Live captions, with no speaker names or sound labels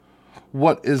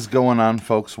What is going on,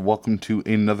 folks? Welcome to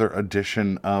another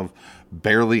edition of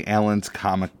Barely Allen's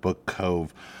Comic Book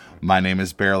Cove. My name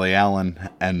is Barely Allen,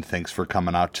 and thanks for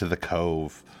coming out to the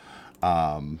Cove.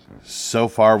 So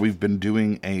far, we've been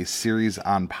doing a series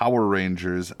on Power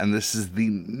Rangers, and this is the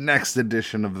next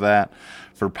edition of that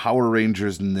for Power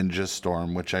Rangers Ninja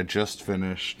Storm, which I just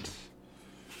finished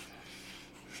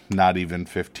not even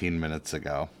 15 minutes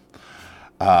ago.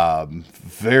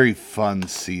 Very fun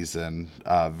season,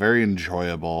 very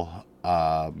enjoyable.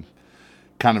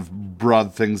 Kind of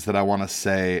broad things that I want to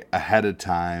say ahead of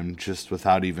time, just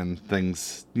without even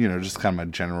things, just kind of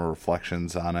my general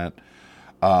reflections on it.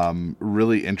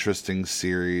 Really interesting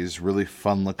series, really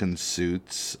fun looking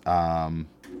suits. Kind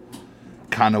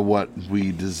of what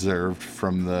we deserved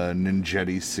from the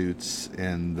Ninjetti suits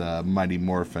in the Mighty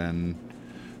Morphin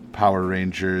Power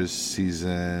Rangers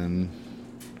season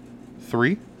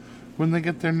 3 when they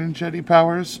get their Ninjetti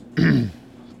powers.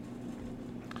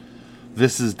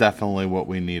 This is definitely what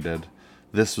we needed.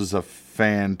 This was a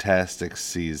fantastic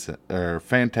season,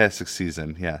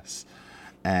 yes.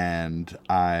 And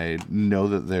I know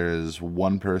that there is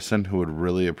one person who would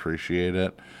really appreciate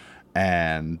it,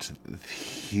 and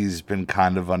he's been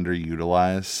kind of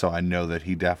underutilized, so I know that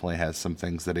he definitely has some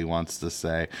things that he wants to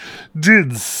say.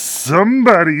 Did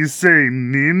somebody say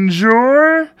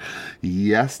Ninjor?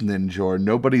 Yes, Ninjor.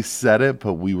 Nobody said it,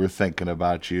 but we were thinking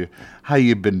about you. How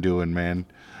you been doing, man?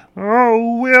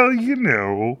 Oh,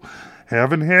 well,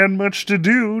 haven't had much to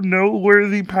do. No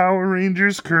worthy Power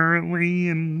Rangers currently,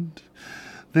 and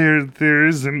there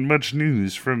isn't much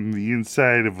news from the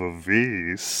inside of a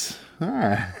vase.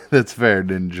 Alright, that's fair,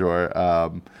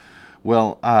 Ninjor.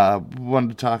 Wanted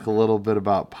to talk a little bit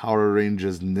about Power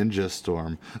Rangers Ninja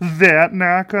Storm. That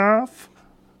knockoff?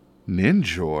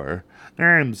 Ninjor?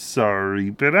 I'm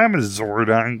sorry, but I'm a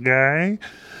Zordon guy.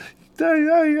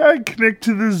 I connect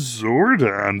to the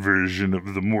Zordon version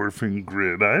of the Morphin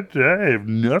Grid. I have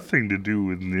nothing to do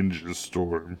with Ninja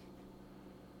Storm.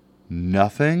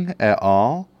 Nothing at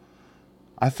all?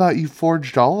 I thought you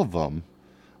forged all of them.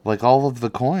 Like all of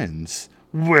the coins.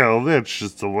 Well, that's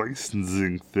just a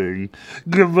licensing thing.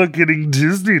 Good luck getting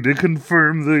Disney to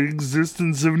confirm the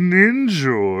existence of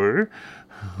Ninjor.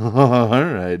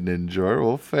 Alright, Ninjor.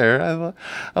 Well, fair.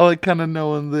 I like kind of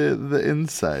knowing the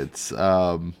insights.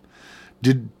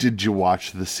 Did you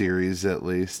watch the series at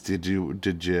least? Did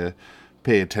you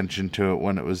pay attention to it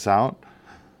when it was out?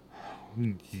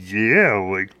 Yeah,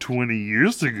 like 20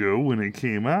 years ago when it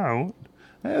came out.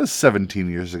 It was 17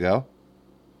 years ago.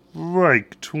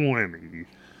 Like 20.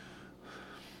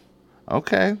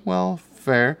 Okay, well,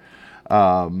 fair.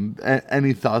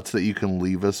 Any thoughts that you can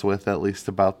leave us with, at least,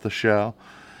 about the show?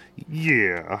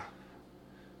 Yeah.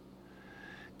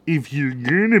 If you're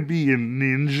gonna be a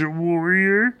ninja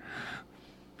warrior,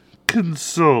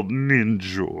 consult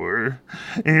Ninjor.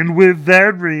 And with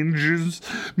that, Rangers,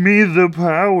 may the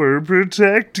power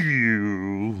protect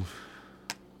you.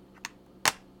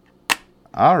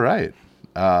 All right.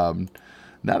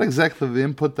 Not exactly the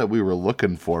input that we were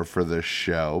looking for this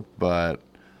show, but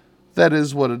that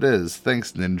is what it is.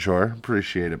 Thanks, Ninjor.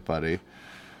 Appreciate it, buddy.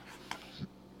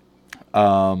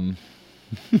 Well,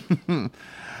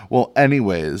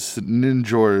 anyways,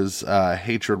 Ninjor's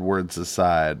hatred words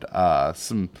aside,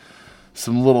 some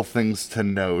little things to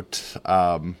note.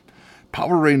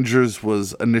 Power Rangers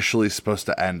was initially supposed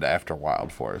to end after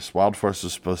Wild Force. Wild Force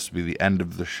was supposed to be the end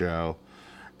of the show,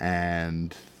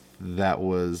 and that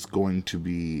was going to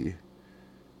be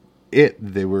it.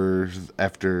 They were,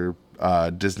 after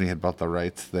Disney had bought the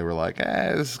rights, they were like,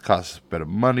 this costs a bit of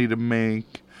money to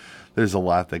make. There's a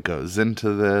lot that goes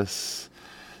into this.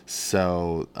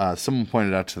 So someone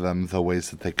pointed out to them the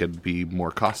ways that they could be more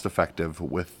cost effective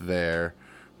with their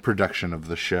production of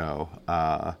the show.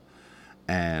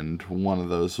 And one of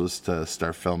those was to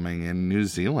start filming in New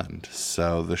Zealand.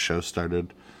 So the show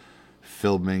started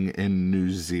filming in New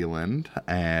Zealand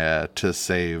to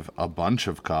save a bunch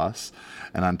of costs.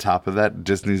 And on top of that,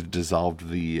 Disney dissolved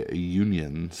the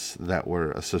unions that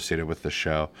were associated with the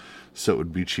show, so it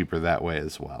would be cheaper that way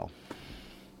as well.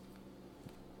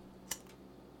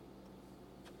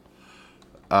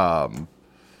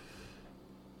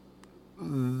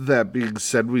 That being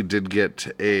said, we did get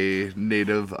a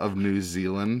native of New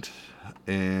Zealand,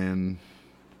 and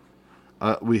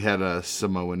we had a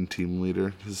Samoan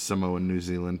New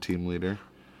Zealand team leader.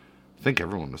 I think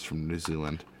everyone was from New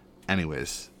Zealand.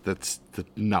 Anyways, that's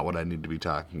not what I need to be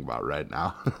talking about right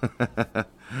now.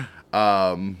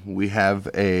 We have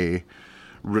a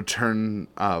return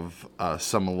of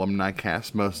some alumni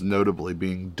cast, most notably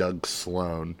being Doug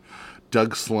Sloan.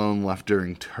 Doug Sloan left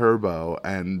during Turbo,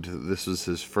 and this was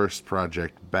his first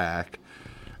project back.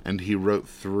 and he wrote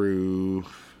through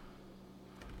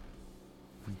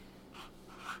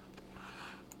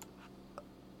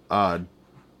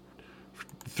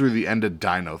the end of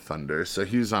Dino Thunder. So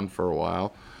he was on for a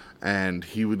while, and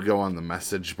he would go on the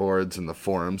message boards and the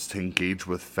forums to engage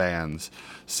with fans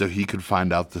so he could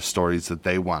find out the stories that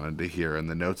they wanted to hear and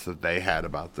the notes that they had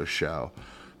about the show.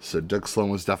 So Doug Sloan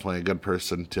was definitely a good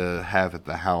person to have at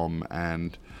the helm,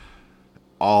 and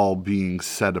all being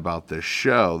said about this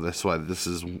show, that's why this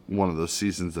is one of those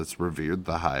seasons that's revered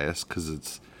the highest, because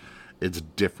it's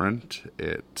different,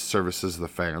 it services the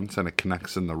fans, and it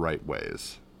connects in the right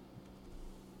ways.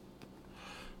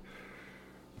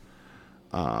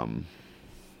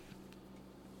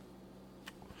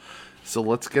 So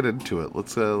let's get into it.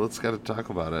 Let's gotta talk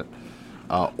about it.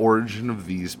 Origin of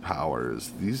these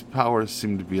powers. These powers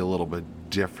seem to be a little bit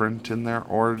different in their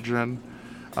origin.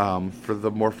 For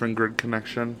the Morphin Grid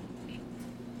connection,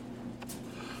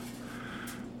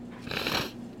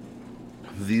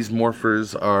 these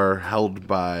morphers are held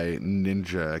by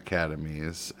ninja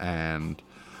academies, and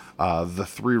the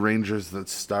three rangers that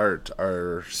start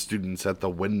are students at the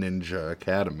Wind Ninja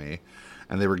Academy,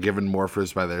 and they were given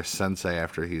morphers by their sensei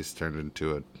after he's turned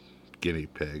into a guinea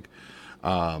pig,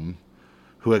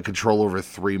 who had control over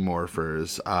three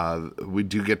morphers. We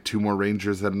do get two more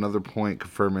rangers at another point,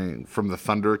 confirming from the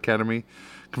Thunder Academy,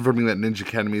 confirming that ninja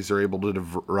academies are able to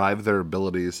derive their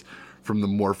abilities from the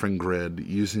Morphin Grid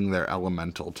using their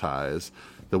elemental ties.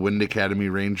 The Wind Academy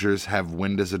Rangers have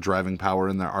wind as a driving power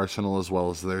in their arsenal as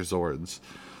well as their Zords.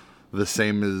 The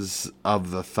same is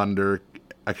of the Thunder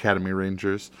Academy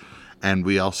Rangers. And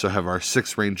we also have our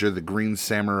sixth ranger, the Green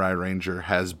Samurai Ranger,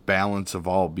 has balance of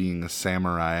all being a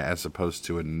samurai as opposed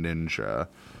to a ninja.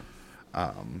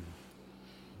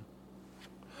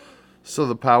 So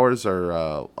the powers are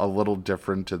a little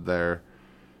different in their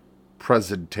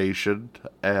presentation,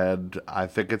 and I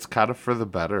think it's kind of for the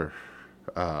better.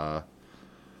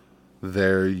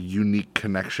 Their unique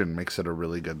connection makes it a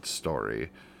really good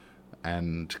story,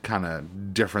 and kind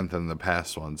of different than the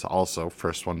past ones. Also,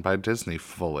 first one by Disney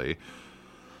fully.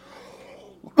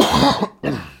 But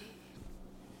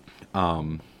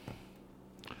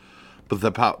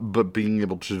being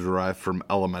able to derive from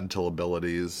elemental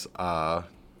abilities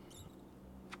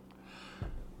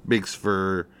makes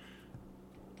for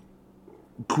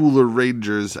cooler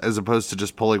rangers as opposed to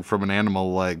just pulling from an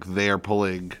animal. Like they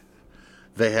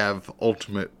have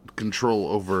ultimate control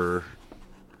over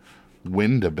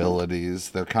wind abilities.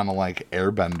 They're kind of like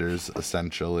airbenders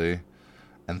essentially,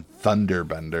 and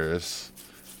thunderbenders.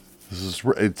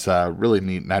 It's really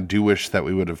neat, and I do wish that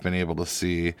we would have been able to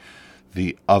see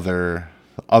the other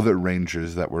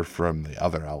rangers that were from the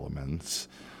other elements.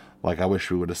 Like I wish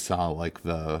we would have saw like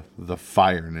the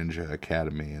Fire Ninja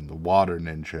Academy and the Water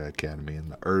Ninja Academy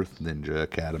and the Earth Ninja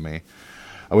Academy.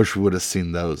 I wish we would have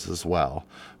seen those as well.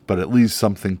 But at least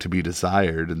something to be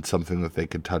desired, and something that they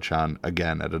could touch on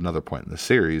again at another point in the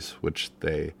series, which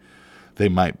they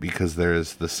might, because there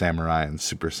is the Samurai and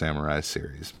Super Samurai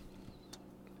series.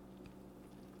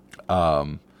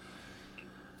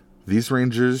 These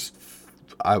Rangers,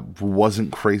 I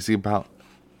wasn't crazy about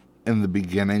in the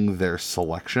beginning their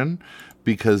selection,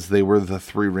 because they were the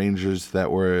three Rangers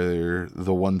that were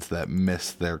the ones that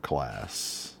missed their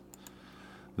class.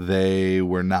 They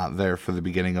were not there for the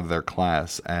beginning of their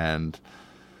class, and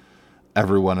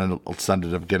everyone else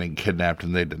ended up getting kidnapped,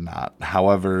 and they did not.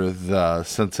 However, the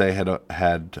sensei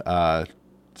had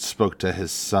spoke to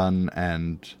his son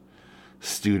and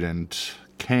student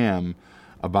Cam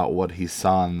about what he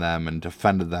saw in them and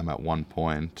defended them at one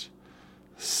point.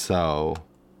 So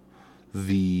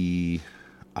they're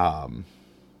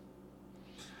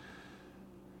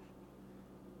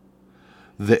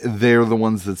the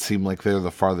ones that seem like they're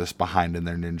the farthest behind in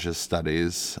their ninja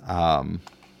studies.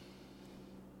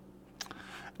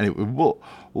 Anyway,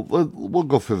 we'll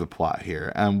go through the plot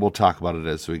here, and we'll talk about it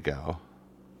as we go.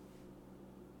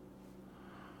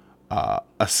 A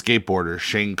skateboarder,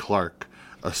 Shane Clark,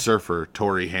 a surfer,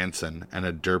 Tori Hansen, and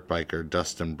a dirt biker,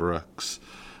 Dustin Brooks,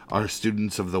 are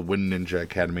students of the Wind Ninja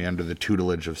Academy under the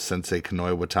tutelage of Sensei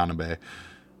Konoe Watanabe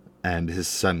and his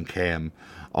son Cam.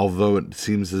 Although it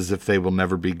seems as if they will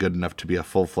never be good enough to be a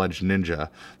full-fledged ninja,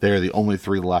 they are the only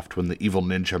three left when the evil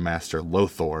ninja master,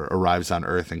 Lothor, arrives on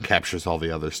Earth and captures all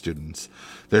the other students.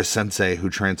 Their sensei, who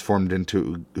was transformed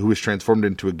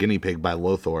into a guinea pig by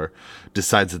Lothor,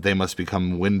 decides that they must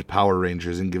become Wind Power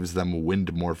Rangers and gives them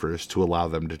Wind Morphers to allow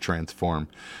them to transform.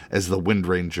 As the Wind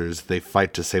Rangers, they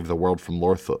fight to save the world from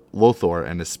Lothor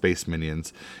and his space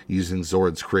minions, using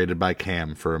Zords created by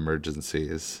Cam for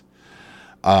emergencies.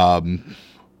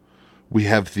 We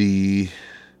have the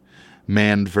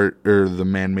the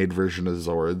man-made version of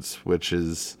Zords, which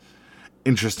is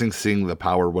interesting seeing the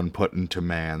power when put into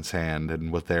man's hand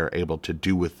and what they're able to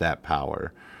do with that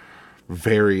power.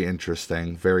 Very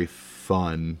interesting, very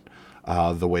fun,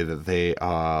 the way that they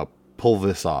pull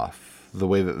this off, the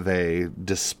way that they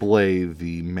display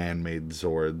the man-made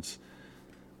Zords.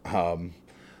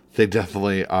 They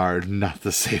definitely are not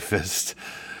the safest.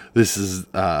 This is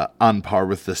on par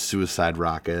with the suicide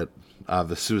rocket,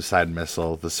 the suicide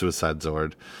missile, the suicide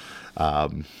Zord.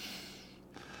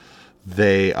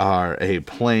 They are a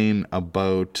plane, a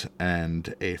boat,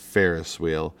 and a Ferris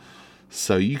wheel.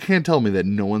 So you can't tell me that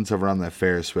no one's ever on that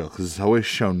Ferris wheel, because it's always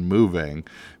shown moving,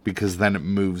 because then it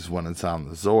moves when it's on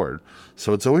the Zord.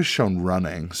 So it's always shown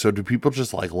running. So do people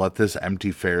just like let this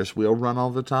empty Ferris wheel run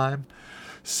all the time?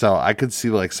 So I could see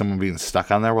like someone being stuck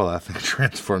on there while that thing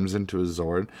transforms into a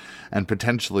Zord, and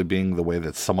potentially being the way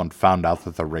that someone found out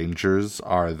that the Rangers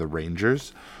are the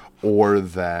Rangers, or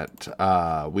that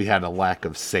we had a lack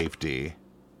of safety.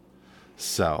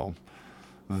 So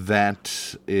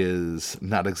that is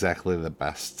not exactly the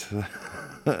best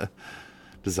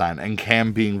design. And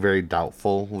Cam being very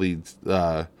doubtful leads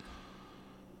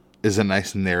is a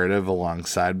nice narrative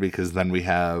alongside, because then we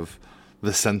have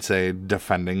the sensei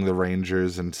defending the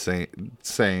Rangers and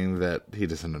saying that he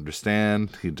doesn't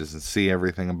understand, he doesn't see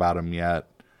everything about him yet.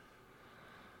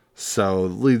 So it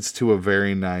leads to a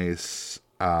very nice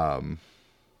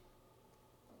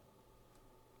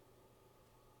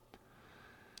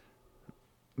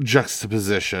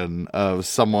juxtaposition of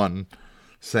someone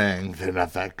saying they're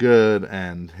not that good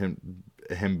and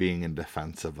him being in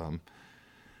defense of them.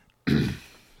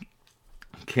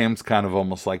 Cam's kind of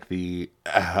almost like the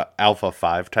Alpha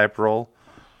 5 type role,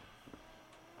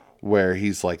 where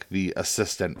he's like the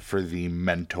assistant for the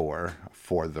mentor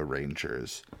for the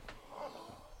Rangers.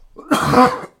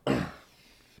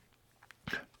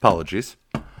 Apologies.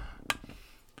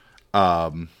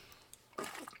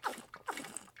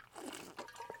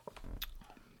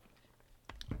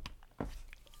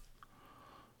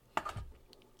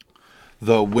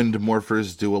 The wind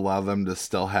morphers do allow them to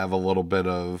still have a little bit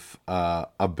of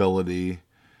ability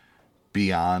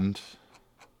beyond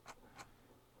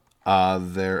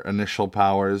their initial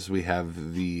powers. We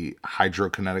have the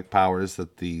hydrokinetic powers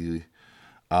that the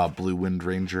Blue Wind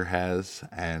Ranger has,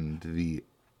 and the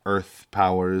earth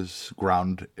powers,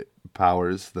 ground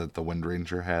powers that the Wind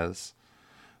Ranger has.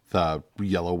 The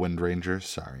Yellow Wind Ranger,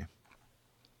 sorry.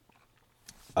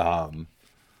 And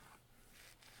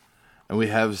we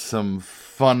have some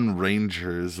fun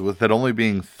Rangers. With it only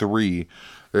being 3,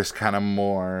 there's kind of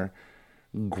more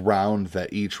ground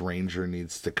that each Ranger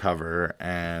needs to cover.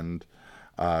 And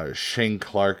Shane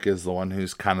Clark is the one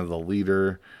who's kind of the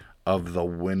leader of the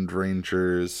Wind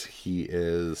Rangers. He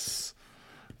is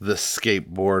the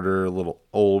skateboarder, a little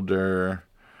older.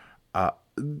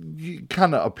 He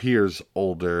kind of appears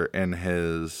older in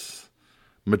his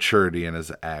maturity in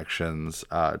his actions.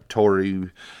 Tori,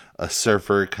 a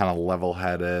surfer, kind of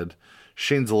level-headed.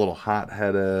 Shane's a little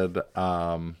hot-headed.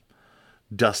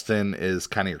 Dustin is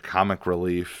kind of your comic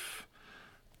relief.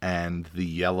 And the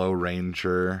Yellow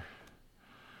Ranger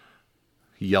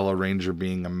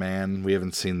being a man. We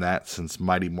haven't seen that since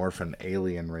Mighty Morphin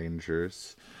Alien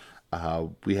Rangers.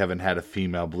 We haven't had a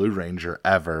female Blue Ranger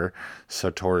ever, so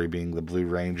Tori being the Blue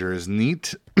Ranger is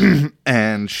neat.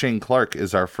 And Shane Clark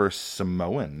is our first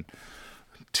Samoan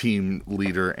team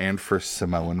leader and first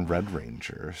Samoan Red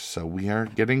Ranger. So we are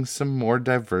getting some more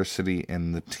diversity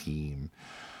in the team.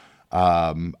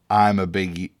 I'm a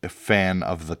big fan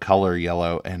of the color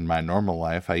yellow in my normal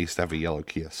life. I used to have a yellow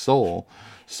Kia Soul,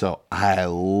 so I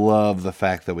love the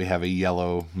fact that we have a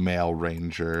yellow male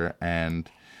Ranger, and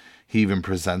he even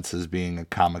presents as being a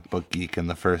comic book geek in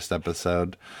the first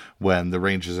episode when the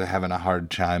Rangers are having a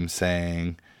hard time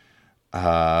saying,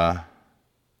 I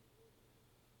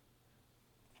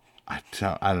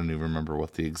don't even remember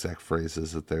what the exact phrase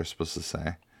is that they're supposed to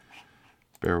say.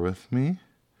 Bear with me.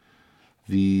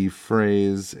 The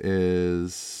phrase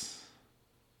is...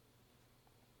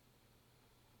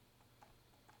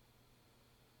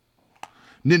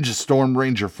 Ninja Storm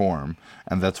Ranger form,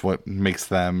 and that's what makes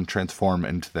them transform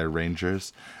into their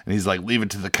Rangers. And he's like, leave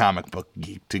it to the comic book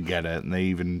geek to get it. And they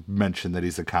even mentioned that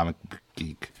he's a comic book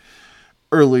geek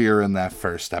earlier in that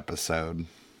first episode.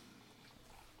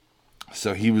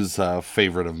 So he was a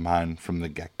favorite of mine from the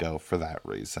get-go for that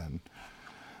reason.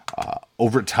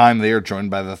 Over time, they are joined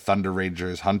by the Thunder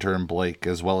Rangers, Hunter and Blake,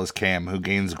 as well as Cam, who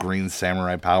gains green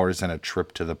samurai powers in a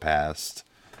trip to the past.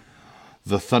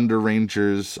 The Thunder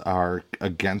Rangers are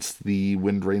against the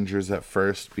Wind Rangers at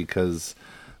first because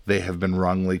they have been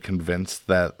wrongly convinced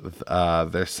that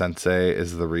their sensei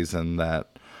is the reason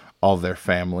that all their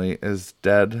family is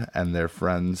dead and their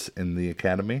friends in the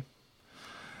academy.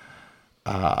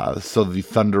 So the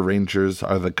Thunder Rangers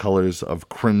are the colors of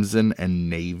crimson and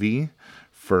navy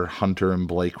for Hunter and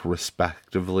Blake,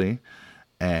 respectively.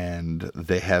 And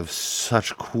they have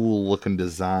such cool looking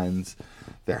designs.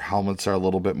 Their helmets are a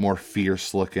little bit more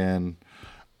fierce looking.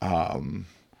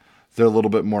 They're a little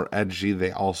bit more edgy.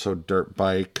 They also dirt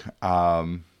bike.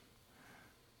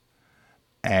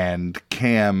 And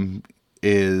Cam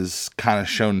is kind of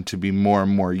shown to be more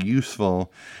and more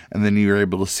useful, and then you're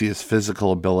able to see his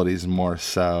physical abilities more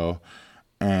so.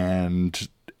 And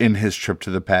in his trip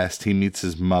to the past, he meets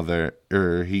his mother,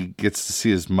 or he gets to see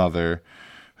his mother,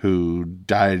 who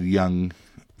died young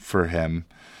for him,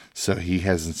 so he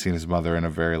hasn't seen his mother in a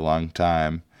very long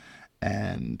time.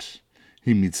 And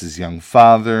he meets his young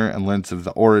father and learns of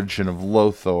the origin of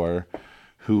Lothor,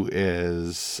 who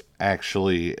is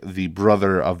actually the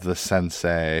brother of the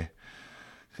sensei,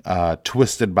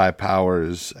 twisted by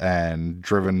powers and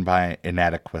driven by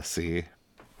inadequacy.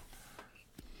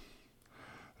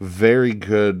 Very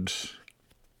good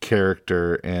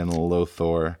character in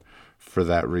Lothor for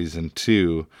that reason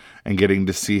too, and getting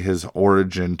to see his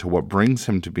origin to what brings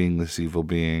him to being this evil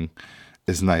being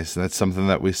is nice. And that's something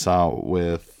that we saw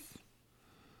with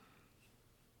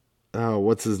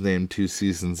what's his name 2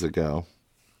 seasons ago,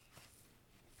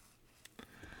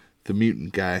 the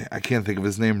mutant guy. I can't think of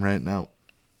his name right now.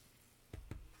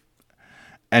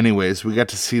 Anyways, we got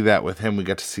to see that with him. We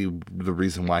got to see the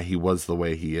reason why he was the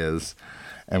way he is.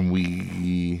 And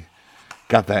we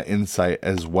got that insight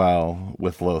as well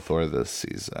with Lothor this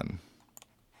season.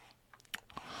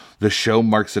 The show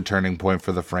marks a turning point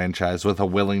for the franchise with a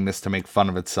willingness to make fun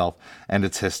of itself and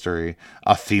its history,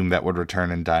 a theme that would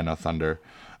return in Dino Thunder.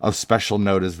 Of special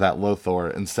note is that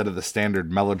Lothor, instead of the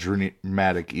standard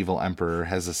melodramatic evil emperor,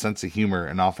 has a sense of humor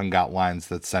and often got lines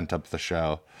that sent up the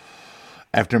show.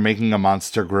 After making a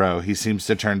monster grow, he seems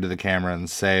to turn to the camera and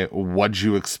say, "What'd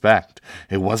you expect?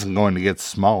 It wasn't going to get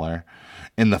smaller."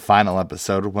 In the final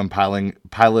episode, when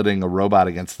piloting a robot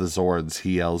against the Zords,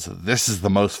 he yells, "This is the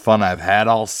most fun I've had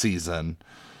all season."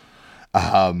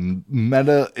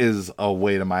 Meta is a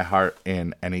way to my heart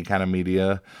in any kind of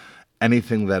media.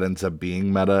 Anything that ends up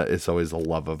being meta is always a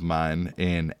love of mine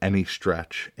in any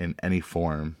stretch, in any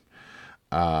form.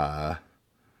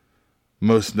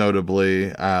 Most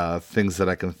notably, things that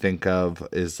I can think of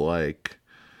is like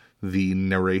the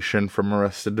narration from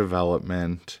Arrested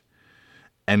Development.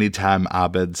 Anytime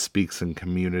Abed speaks in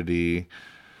Community,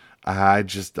 I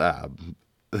just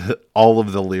all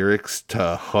of the lyrics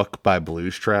to Hook by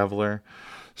Blues Traveler,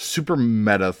 super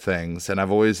meta things, and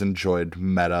I've always enjoyed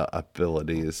meta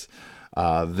abilities.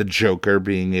 The Joker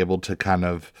being able to kind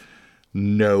of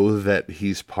know that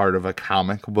he's part of a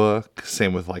comic book.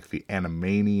 Same with like the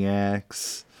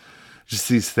Animaniacs. Just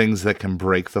these things that can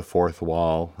break the fourth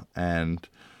wall and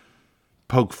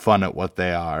poke fun at what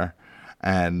they are.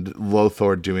 And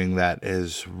Lothor doing that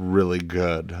is really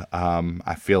good.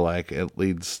 I feel like it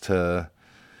leads to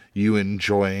you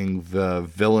enjoying the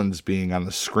villains being on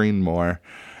the screen more.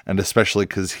 And especially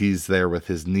because he's there with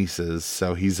his nieces.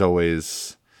 So he's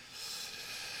always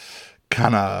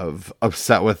kind of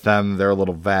upset with them. They're a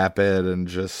little vapid and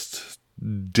just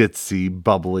ditzy,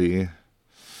 bubbly.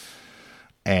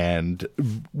 And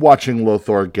watching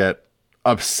Lothor get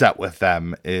upset with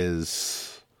them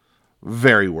is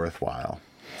very worthwhile.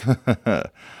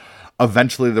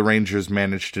 Eventually, the Rangers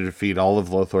managed to defeat all of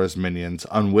Lothor's minions,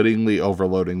 unwittingly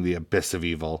overloading the abyss of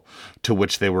evil, to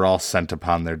which they were all sent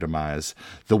upon their demise.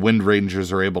 The Wind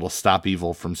Rangers are able to stop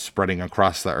evil from spreading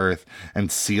across the earth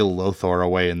and seal Lothor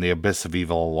away in the abyss of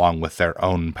evil along with their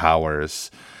own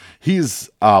powers.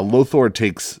 Lothor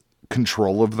takes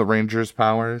control of the Rangers'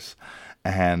 powers,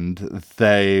 and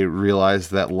they realize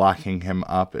that locking him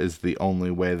up is the only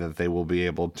way that they will be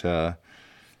able to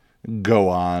go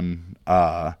on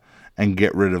and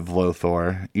get rid of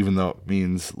Lothor, even though it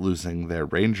means losing their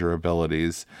ranger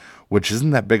abilities, which isn't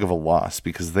that big of a loss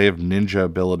because they have ninja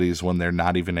abilities when they're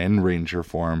not even in ranger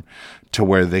form to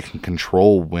where they can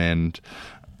control wind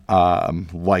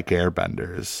like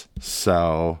airbenders.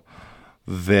 So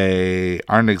they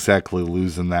aren't exactly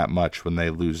losing that much when they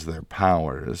lose their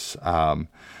powers. And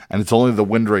it's only the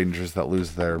Wind Rangers that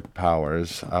lose their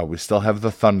powers. We still have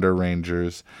the Thunder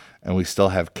Rangers, and we still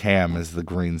have Cam as the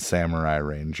Green Samurai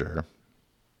Ranger.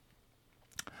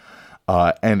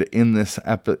 And in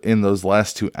those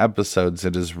last 2 episodes,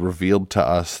 it is revealed to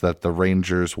us that the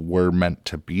Rangers were meant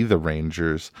to be the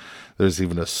Rangers. There's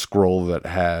even a scroll that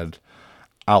had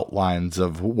outlines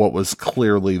of what was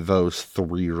clearly those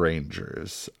 3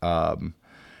 Rangers. And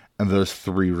those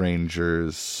 3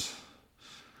 Rangers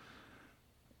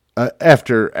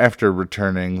after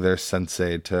returning their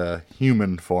sensei to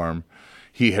human form,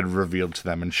 he had revealed to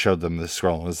them and showed them the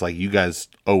scroll and was like, you guys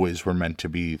always were meant to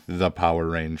be the Power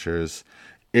Rangers.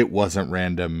 It wasn't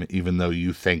random, even though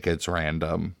you think it's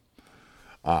random.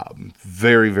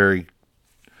 Very, very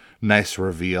nice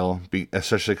reveal,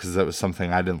 especially because that was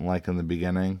something I didn't like in the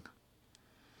beginning.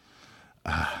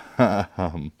 Yeah,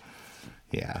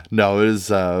 no, it was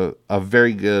a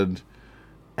very good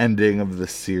ending of the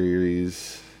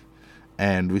series,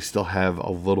 and we still have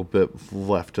a little bit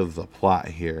left of the plot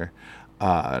here.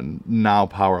 Now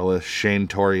powerless, Shane,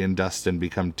 Tori, and Dustin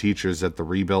become teachers at the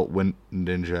rebuilt Wind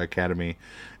Ninja Academy,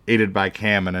 aided by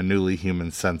Cam and a newly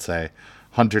human sensei.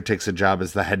 Hunter takes a job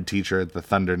as the head teacher at the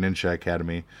Thunder Ninja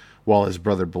Academy, while his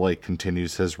brother Blake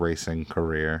continues his racing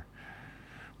career.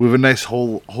 We have a nice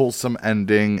wholesome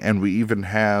ending, and we even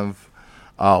have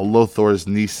Lothor's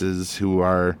nieces, who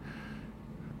are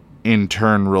in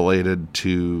turn related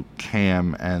to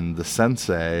Cam and the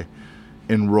sensei,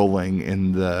 enrolling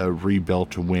in the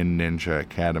rebuilt Wind Ninja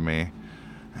Academy.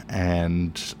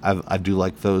 And I do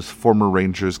like those former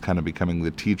Rangers kind of becoming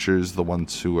the teachers, the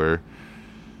ones who were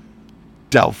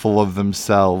doubtful of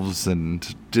themselves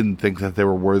and didn't think that they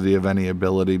were worthy of any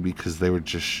ability because they were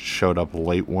just showed up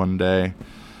late one day.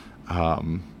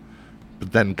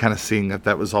 But then kind of seeing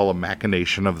that was all a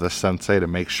machination of the sensei to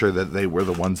make sure that they were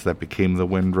the ones that became the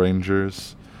Wind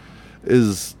Rangers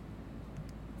is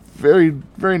very,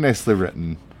 very nicely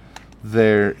written.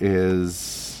 There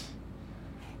is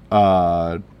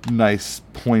a nice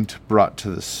point brought to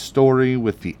the story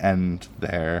with the end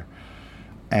there.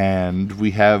 And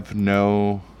we have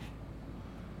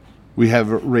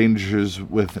Rangers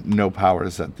with no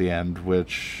powers at the end,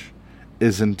 which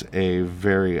isn't a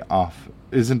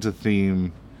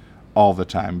theme all the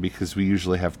time, because we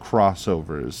usually have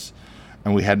crossovers,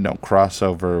 and we had no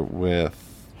crossover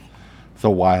with the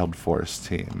Wild Force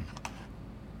team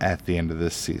at the end of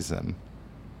this season.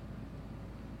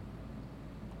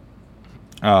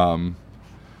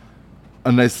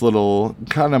 A nice little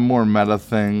kind of more meta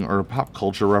thing, or a pop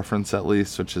culture reference at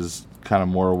least, which is kind of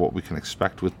more what we can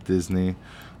expect with Disney.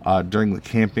 During the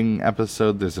camping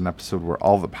episode, there's an episode where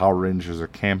all the Power Rangers are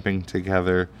camping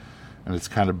together, and it's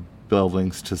kind of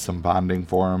buildings to some bonding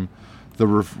for them. The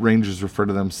Rangers refer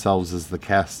to themselves as the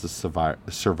cast of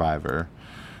Survivor,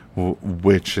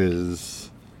 which is,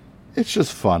 it's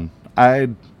just fun. I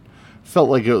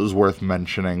felt like it was worth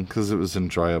mentioning because it was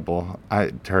enjoyable.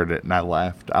 I heard it and I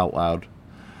laughed out loud.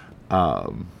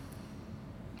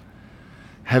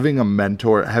 Having a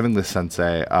mentor, having the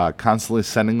sensei, constantly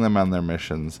sending them on their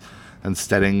missions and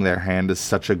steadying their hand is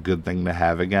such a good thing to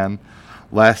have again.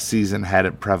 Last season had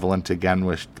it prevalent again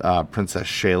with Princess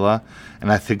Shayla,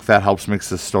 and I think that helps makes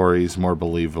the stories more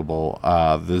believable.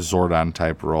 The Zordon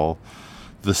type role,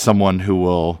 the someone who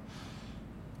will,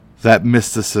 that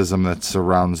mysticism that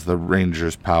surrounds the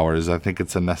Rangers' powers, I think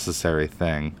it's a necessary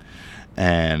thing,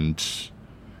 and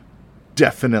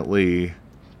definitely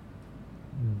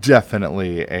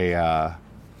an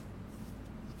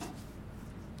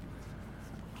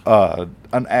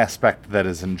aspect that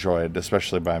is enjoyed,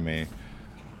 especially by me.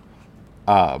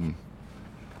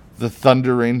 The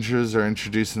Thunder Rangers are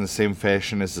introduced in the same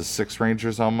fashion as the Six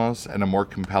Rangers almost, and a more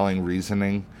compelling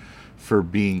reasoning for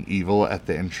being evil at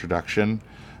the introduction.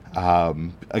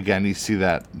 Again, you see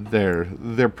that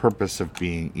their purpose of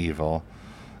being evil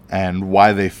and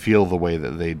why they feel the way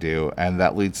that they do, and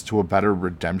that leads to a better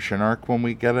redemption arc when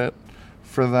we get it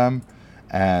for them,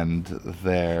 and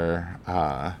their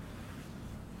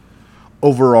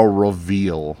overall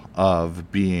reveal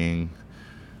of being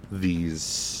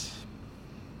these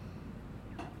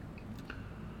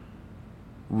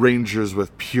Rangers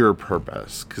with pure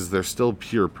purpose, because they're still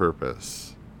pure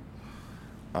purpose.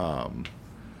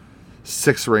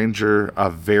 Six Ranger, a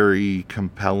very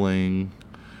compelling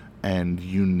and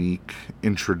unique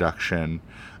introduction,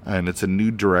 and it's a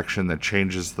new direction that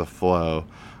changes the flow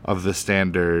of the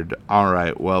standard,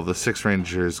 alright, well, the Six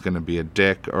Ranger is going to be a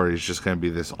dick, or he's just going to be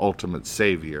this ultimate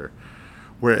savior.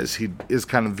 Whereas he is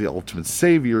kind of the ultimate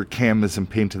savior, Cam isn't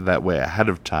painted that way ahead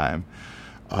of time.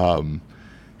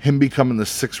 Him becoming the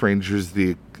Six Rangers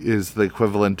is the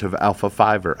equivalent of Alpha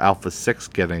 5 or Alpha 6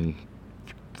 getting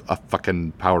a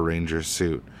fucking Power Ranger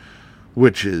suit,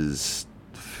 which is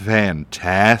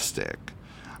fantastic.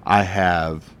 I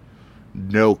have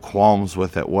no qualms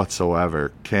with it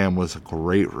whatsoever. Cam was a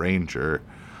great Ranger.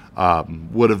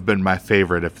 Would have been my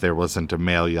favorite if there wasn't a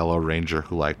male Yellow Ranger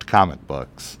who liked comic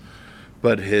books.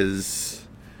 But his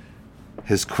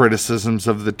criticisms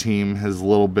of the team, his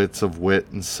little bits of wit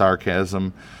and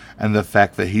sarcasm, and the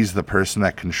fact that he's the person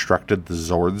that constructed the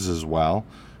Zords as well,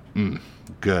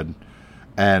 good.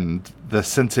 And the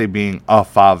sensei being a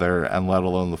father, and let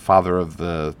alone the father of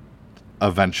the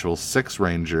eventual Sixth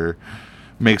Ranger,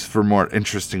 makes for more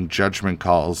interesting judgment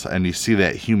calls, and you see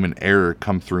that human error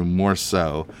come through more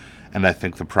so. And I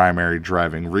think the primary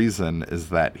driving reason is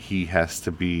that he has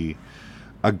to be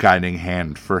a guiding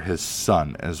hand for his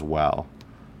son as well.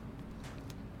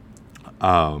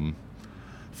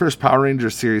 First Power Ranger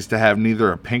series to have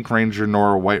neither a Pink Ranger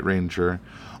nor a White Ranger.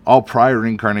 All prior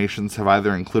incarnations have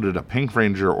either included a Pink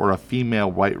Ranger or a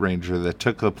female White Ranger that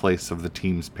took the place of the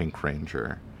team's Pink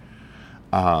Ranger.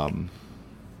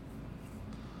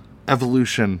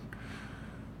 Evolution.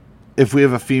 If we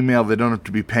have a female, they don't have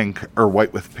to be pink or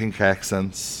white with pink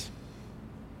accents.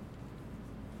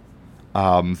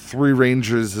 3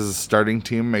 Rangers as a starting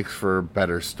team makes for a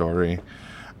better story.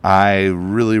 I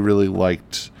really, really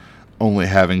liked only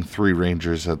having 3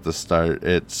 Rangers at the start.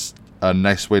 It's a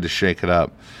nice way to shake it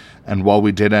up. And while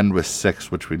we did end with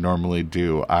 6, which we normally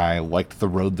do, I liked the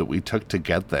road that we took to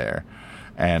get there.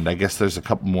 And I guess there's a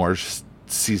couple more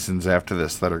seasons after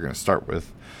this that are going to start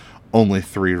with only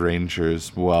 3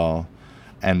 Rangers. Well,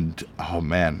 and oh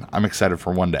man, I'm excited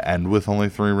for one to end with only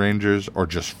 3 Rangers, or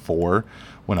just 4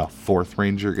 when a 4th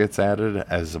Ranger gets added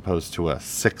as opposed to a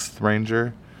 6th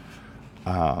Ranger.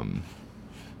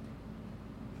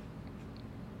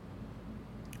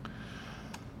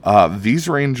 These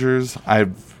Rangers,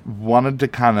 I've wanted to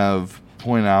kind of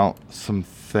point out some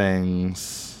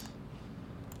things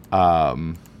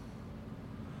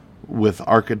with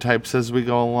archetypes as we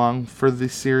go along for the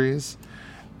series,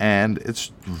 and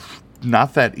it's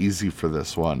not that easy for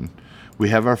this one. We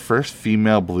have our first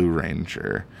female Blue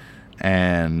Ranger,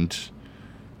 and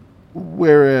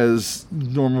whereas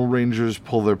normal Rangers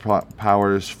pull their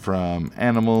powers from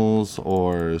animals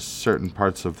or certain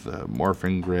parts of the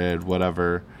morphing grid,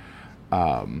 whatever,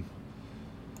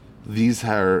 these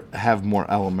have more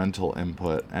elemental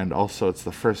input, and also it's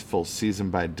the first full season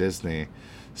by Disney,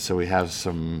 so we have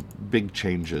some big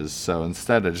changes. So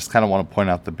instead, I just kind of want to point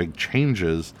out the big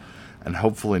changes, and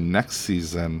hopefully next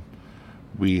season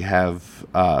we have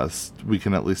we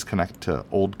can at least connect to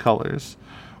old colors,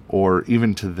 or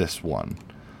even to this one.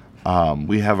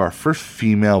 We have our first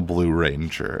female Blue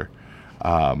Ranger,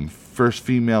 first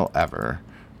female ever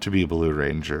to be a Blue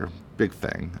Ranger. Big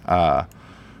thing.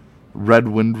 Red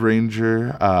Wind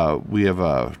Ranger. We have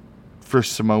a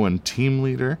first Samoan team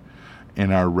leader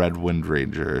in our Red Wind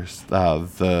Rangers.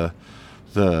 The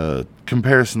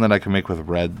comparison that I can make with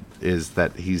Red is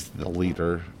that he's the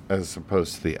leader as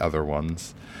opposed to the other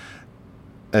ones.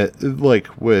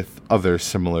 Like with other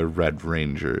similar Red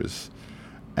Rangers.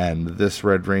 And this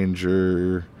Red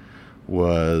Ranger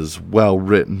was well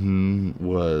written,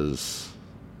 was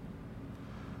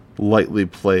lightly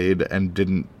played, and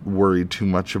didn't worry too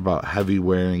much about heavy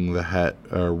wearing the hat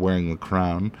or wearing the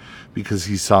crown, because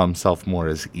he saw himself more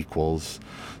as equals.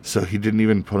 So he didn't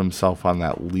even put himself on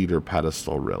that leader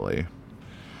pedestal, really.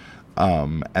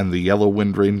 And the Yellow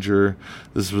Wind Ranger,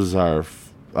 this was our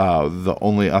the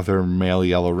only other male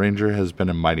Yellow Ranger has been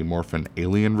in Mighty Morphin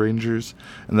Alien Rangers,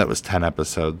 and that was 10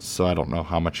 episodes, so I don't know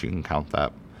how much you can count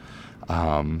that.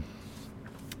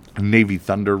 Navy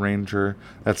Thunder Ranger,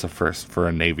 that's a first for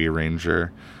a Navy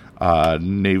Ranger.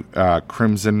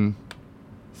 Crimson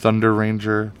Thunder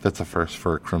Ranger, that's a first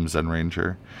for a Crimson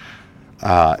Ranger.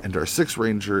 And our 6th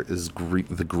Ranger is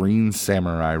the Green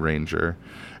Samurai Ranger,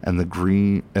 and the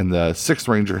 6th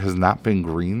Ranger has not been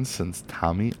green since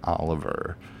Tommy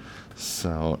Oliver.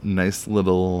 So nice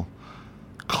little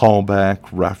callback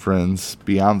reference.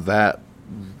 Beyond that,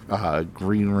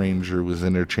 Green Ranger was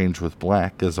interchanged with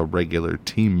black as a regular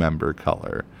team member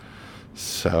color.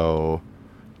 So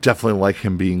definitely like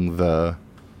him being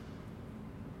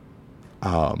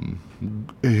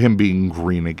him being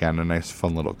green again. A nice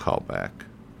fun little callback.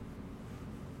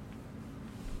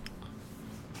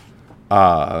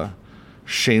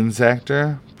 Shane's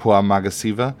actor, Pua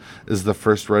Magasiva, is the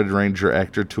first Red Ranger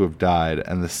actor to have died,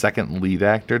 and the second lead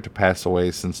actor to pass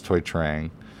away since Toi Trang.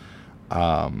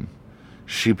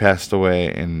 She passed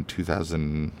away in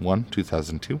 2001,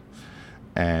 2002.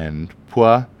 And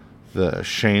Pua, the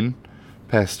Shane,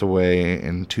 passed away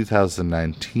in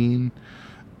 2019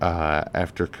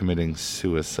 after committing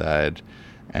suicide.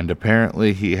 And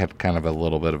apparently he had kind of a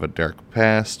little bit of a dark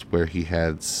past where he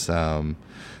had some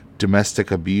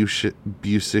domestic abuse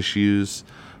issues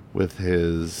with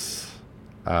his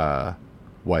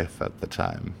wife at the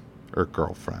time, or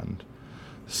girlfriend.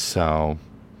 So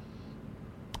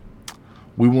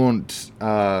we won't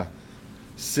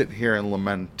sit here and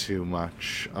lament too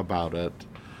much about it,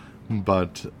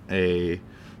 but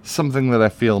something that I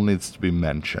feel needs to be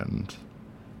mentioned.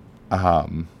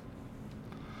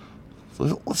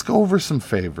 let's go over some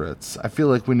favorites. I feel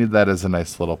like we need that as a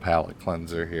nice little palate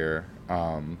cleanser here.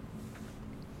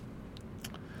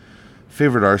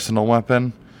 Favorite Arsenal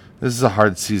weapon? This is a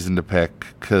hard season to pick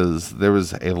because there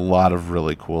was a lot of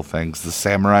really cool things. The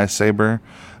samurai saber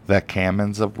that Cam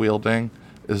ends up wielding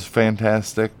is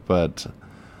fantastic, but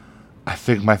I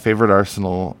think my favorite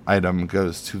Arsenal item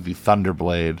goes to the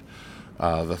Thunderblade.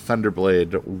 The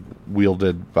Thunderblade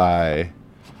wielded by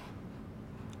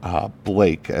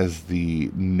Blake as the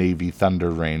Navy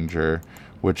Thunder Ranger,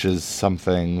 which is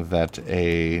something that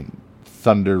a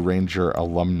Thunder Ranger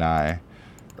alumni,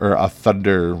 or a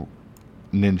Thunder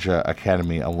Ninja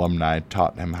Academy alumni,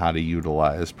 taught him how to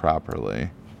utilize properly.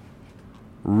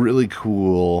 Really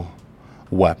cool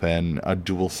weapon, a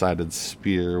dual-sided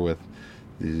spear with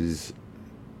these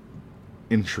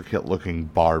intricate-looking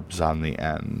barbs on the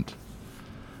end.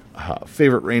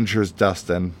 Favorite Ranger is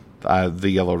Dustin, the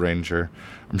Yellow Ranger.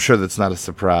 I'm sure that's not a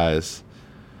surprise.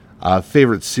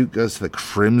 Favorite suit goes to the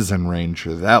Crimson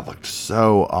Ranger. That looked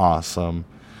so awesome.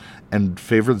 And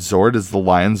favorite Zord is the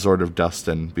Lion Zord of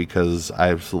Dustin, because I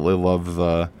absolutely love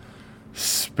the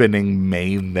spinning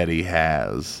mane that he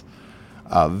has.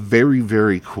 Very,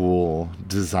 very cool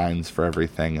designs for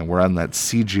everything. And we're on that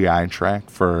CGI track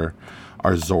for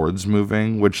our Zords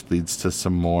moving, which leads to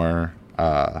some more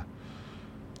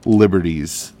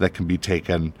liberties that can be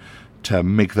taken to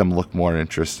make them look more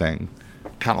interesting.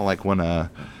 Kind of like when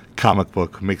a comic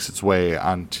book makes its way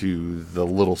onto the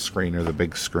little screen or the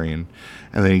big screen,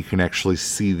 and then you can actually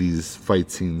see these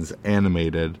fight scenes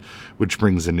animated, which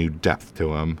brings a new depth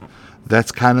to them.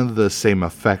 That's kind of the same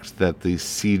effect that the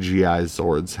CGI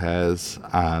Zords has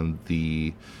on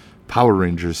the Power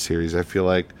Rangers series. I feel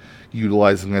like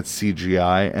utilizing that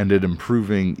CGI and it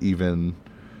improving even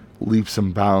leaps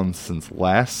and bounds since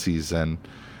last season,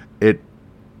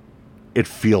 it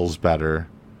feels better.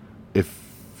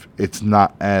 If it's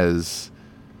not as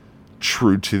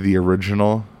true to the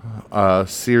original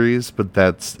series, but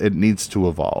it needs to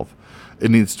evolve. It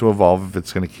needs to evolve if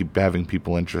it's going to keep having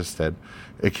people interested.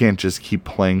 It can't just keep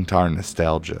playing to our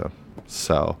nostalgia.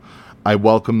 So I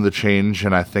welcome the change,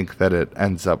 and I think that it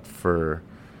ends up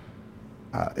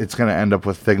it's going to end up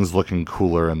with things looking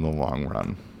cooler in the long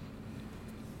run.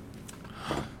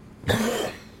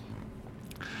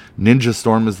 Ninja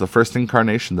Storm is the first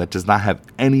incarnation that does not have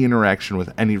any interaction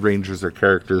with any Rangers or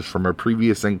characters from a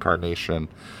previous incarnation,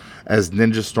 as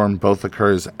Ninja Storm both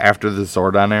occurs after the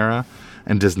Zordon era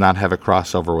and does not have a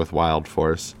crossover with Wild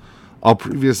Force. All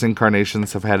previous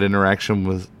incarnations have had interaction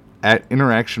with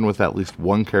at least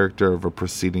one character of a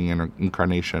preceding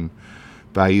incarnation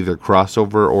by either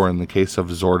crossover or, in the case of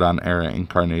Zordon era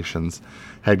incarnations,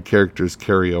 had characters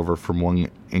carry over from one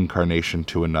incarnation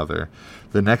to another.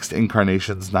 The next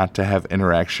incarnations not to have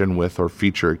interaction with or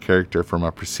feature a character from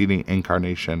a preceding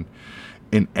incarnation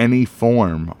in any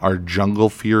form are Jungle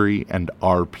Fury and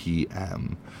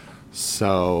RPM.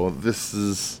 So this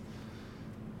is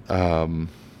it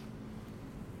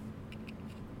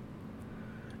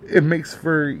makes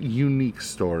for a unique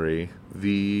story.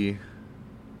 The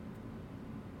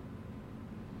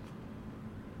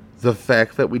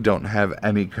fact that we don't have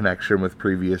any connection with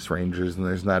previous Rangers, and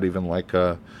there's not even like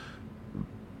a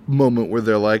moment where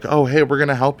they're like, oh, hey, we're going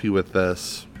to help you with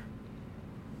this,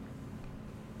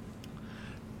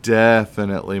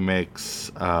 definitely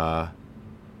makes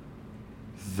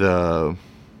the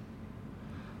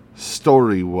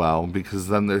story well, because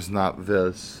then there's not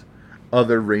this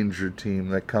other Ranger team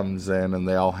that comes in and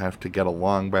they all have to get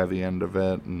along by the end of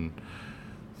it, and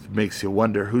it makes you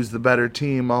wonder who's the better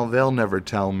team. Oh, they'll never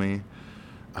tell me.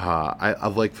 I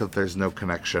like that there's no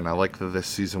connection. I like that this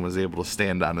season was able to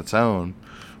stand on its own,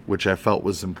 which I felt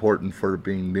was important for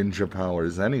being Ninja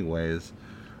Powers anyways.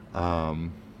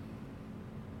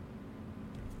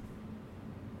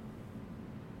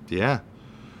 Yeah.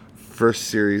 First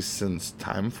series since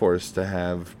Time Force to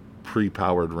have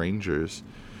pre-powered Rangers.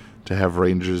 To have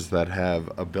Rangers that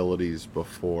have abilities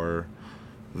before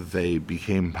they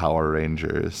became Power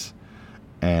Rangers.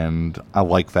 And I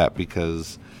like that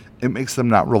because it makes them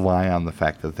not rely on the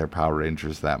fact that they're Power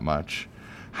Rangers that much.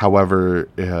 However,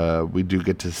 we do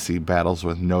get to see battles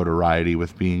with notoriety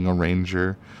with being a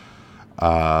Ranger,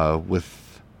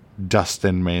 with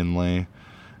Dustin mainly,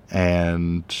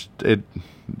 and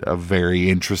a very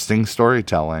interesting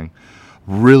storytelling.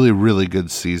 Really, really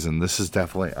good season. This is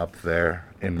definitely up there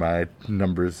in my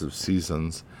numbers of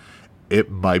seasons. It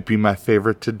might be my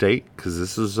favorite to date because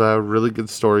this is really good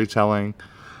storytelling.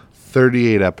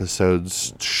 38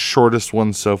 episodes, shortest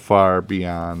one so far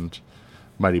beyond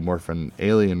Mighty Morphin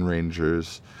Alien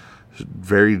Rangers.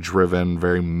 Very driven,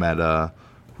 very meta,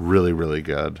 really, really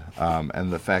good.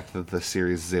 And the fact that the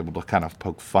series is able to kind of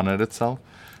poke fun at itself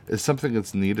is something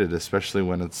that's needed, especially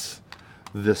when it's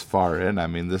this far in. I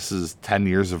mean, this is 10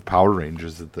 years of Power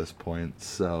Rangers at this point,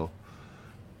 so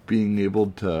being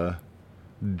able to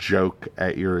joke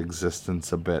at your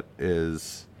existence a bit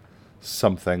is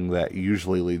something that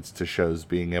usually leads to shows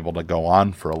being able to go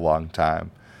on for a long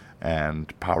time.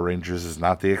 And Power Rangers is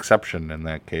not the exception in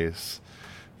that case.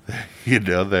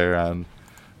 They're on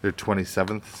their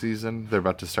 27th season. They're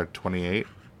about to start 28.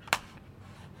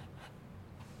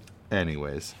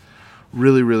 Anyways,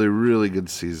 really, really, really good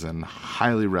season.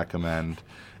 Highly recommend.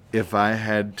 If I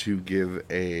had to give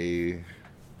a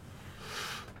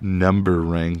number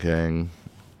ranking,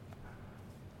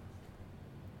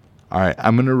 all right,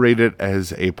 I'm going to rate it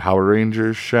as a Power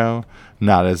Rangers show,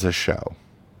 not as a show.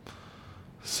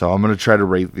 So I'm going to try to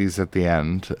rate these at the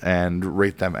end and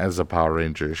rate them as a Power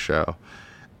Rangers show.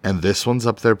 And this one's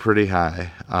up there pretty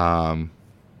high.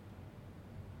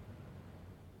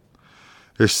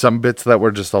 There's some bits that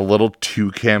were just a little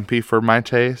too campy for my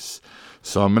taste.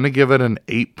 So I'm going to give it an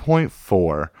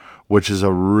 8.4, which is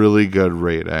a really good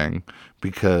rating.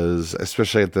 Because,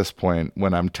 especially at this point,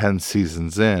 when I'm 10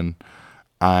 seasons in,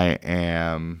 I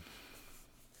am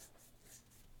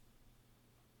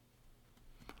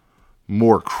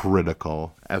more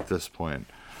critical at this point.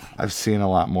 I've seen a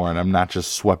lot more, and I'm not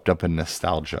just swept up in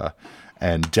nostalgia.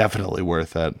 And definitely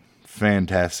worth it.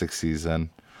 Fantastic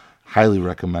season. Highly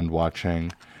recommend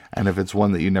watching. And if it's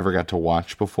one that you never got to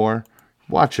watch before,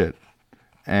 watch it.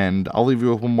 And I'll leave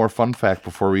you with one more fun fact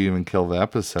before we even kill the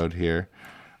episode here.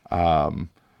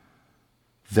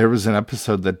 There was an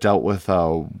episode that dealt with a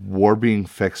war being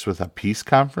fixed with a peace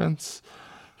conference.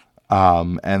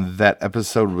 And that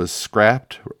episode was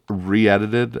scrapped,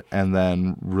 re-edited, and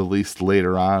then released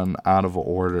later on out of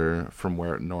order from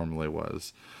where it normally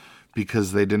was.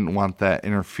 Because they didn't want that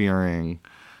interfering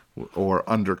or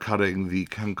undercutting the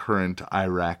concurrent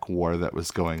Iraq war that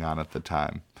was going on at the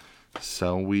time.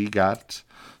 So we got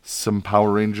some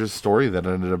Power Rangers story that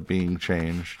ended up being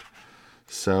changed.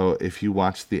 So if you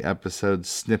watch the episode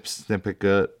Snippet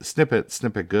Good,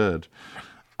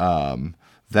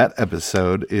 that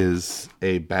episode is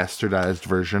a bastardized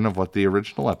version of what the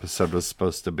original episode was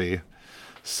supposed to be.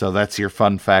 So that's your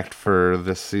fun fact for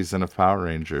this season of Power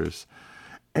Rangers.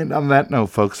 And on that note,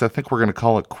 folks, I think we're going to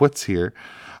call it quits here.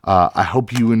 I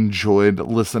hope you enjoyed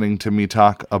listening to me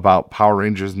talk about Power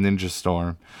Rangers Ninja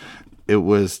Storm. It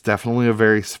was definitely a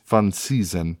very fun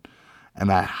season,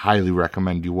 and I highly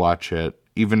recommend you watch it.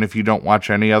 Even if you don't watch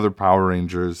any other Power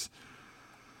Rangers,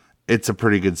 it's a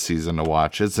pretty good season to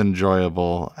watch. It's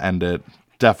enjoyable, and it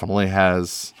definitely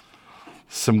has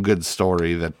some good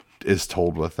story that is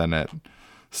told within it.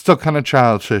 Still kind of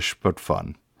childish, but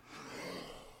fun.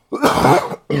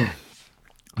 I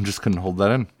just couldn't hold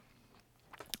that in.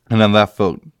 And on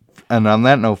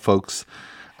that note, folks,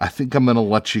 I think I'm going to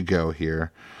let you go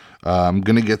here. I'm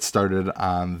going to get started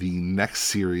on the next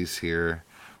series here,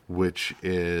 which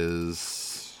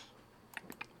is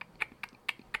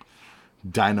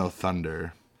Dino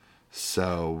Thunder.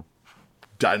 So,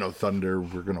 Dino Thunder,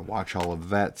 we're going to watch all of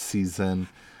that season,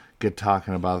 get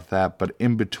talking about that. But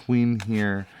in between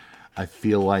here, I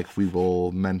feel like we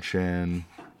will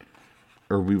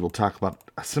talk about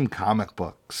some comic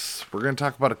books. We're going to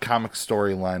talk about a comic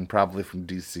storyline, probably from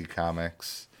DC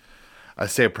Comics. I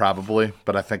say probably,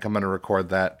 but I think I'm going to record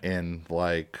that in,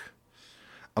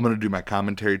 I'm going to do my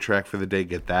commentary track for the day,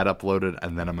 get that uploaded,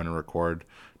 and then I'm going to record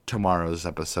tomorrow's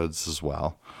episodes as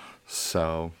well.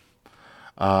 So,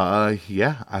 I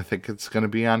think it's going to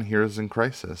be on Heroes in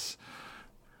Crisis.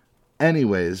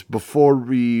 Anyways, before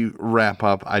we wrap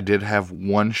up, I did have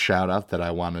one shout out that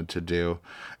I wanted to do,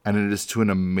 and it is to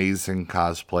an amazing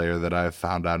cosplayer that I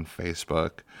found on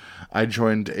Facebook. I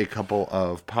joined a couple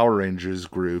of Power Rangers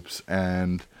groups,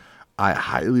 and I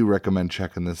highly recommend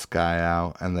checking this guy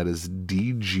out, and that is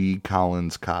DG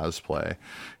Collins Cosplay.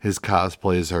 His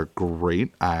cosplays are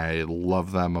great. I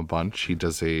love them a bunch. He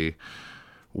does a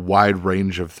wide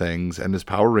range of things, and his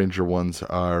Power Ranger ones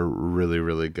are really,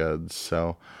 really good.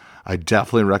 So I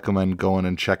definitely recommend going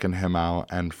and checking him out.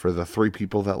 And for the 3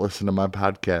 people that listen to my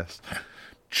podcast,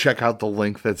 check out the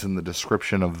link that's in the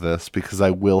description of this, because I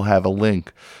will have a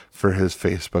link for his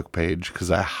Facebook page,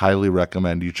 because I highly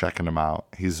recommend you checking him out.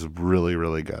 He's really,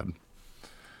 really good.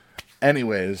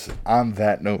 Anyways, on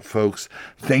that note, folks,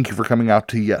 thank you for coming out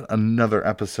to yet another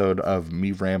episode of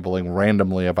me rambling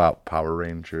randomly about Power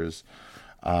Rangers.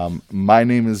 My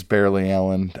name is Barely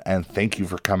Allen, and thank you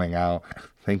for coming out.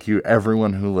 Thank you,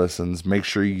 everyone who listens. Make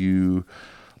sure you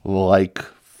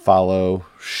follow,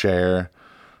 share,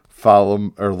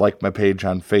 follow or like my page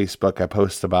on Facebook. I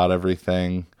post about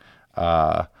everything.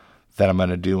 that I'm going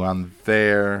to do on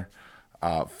there.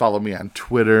 Follow me on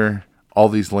Twitter. All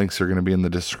these links are going to be in the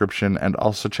description. And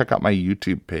also check out my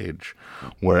YouTube page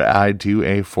where I do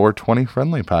a 420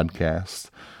 friendly podcast.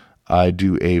 I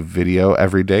do a video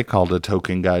every day called A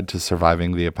Token Guide to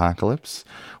Surviving the Apocalypse,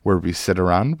 where we sit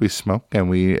around, we smoke, and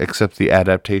we accept the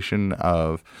adaptation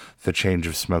of the change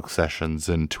of smoke sessions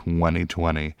in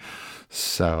 2020.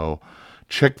 So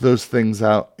check those things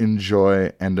out,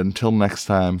 enjoy, and until next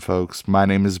time, folks, my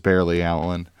name is Barely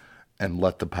Allen, and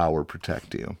let the power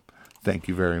protect you. Thank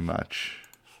you very much.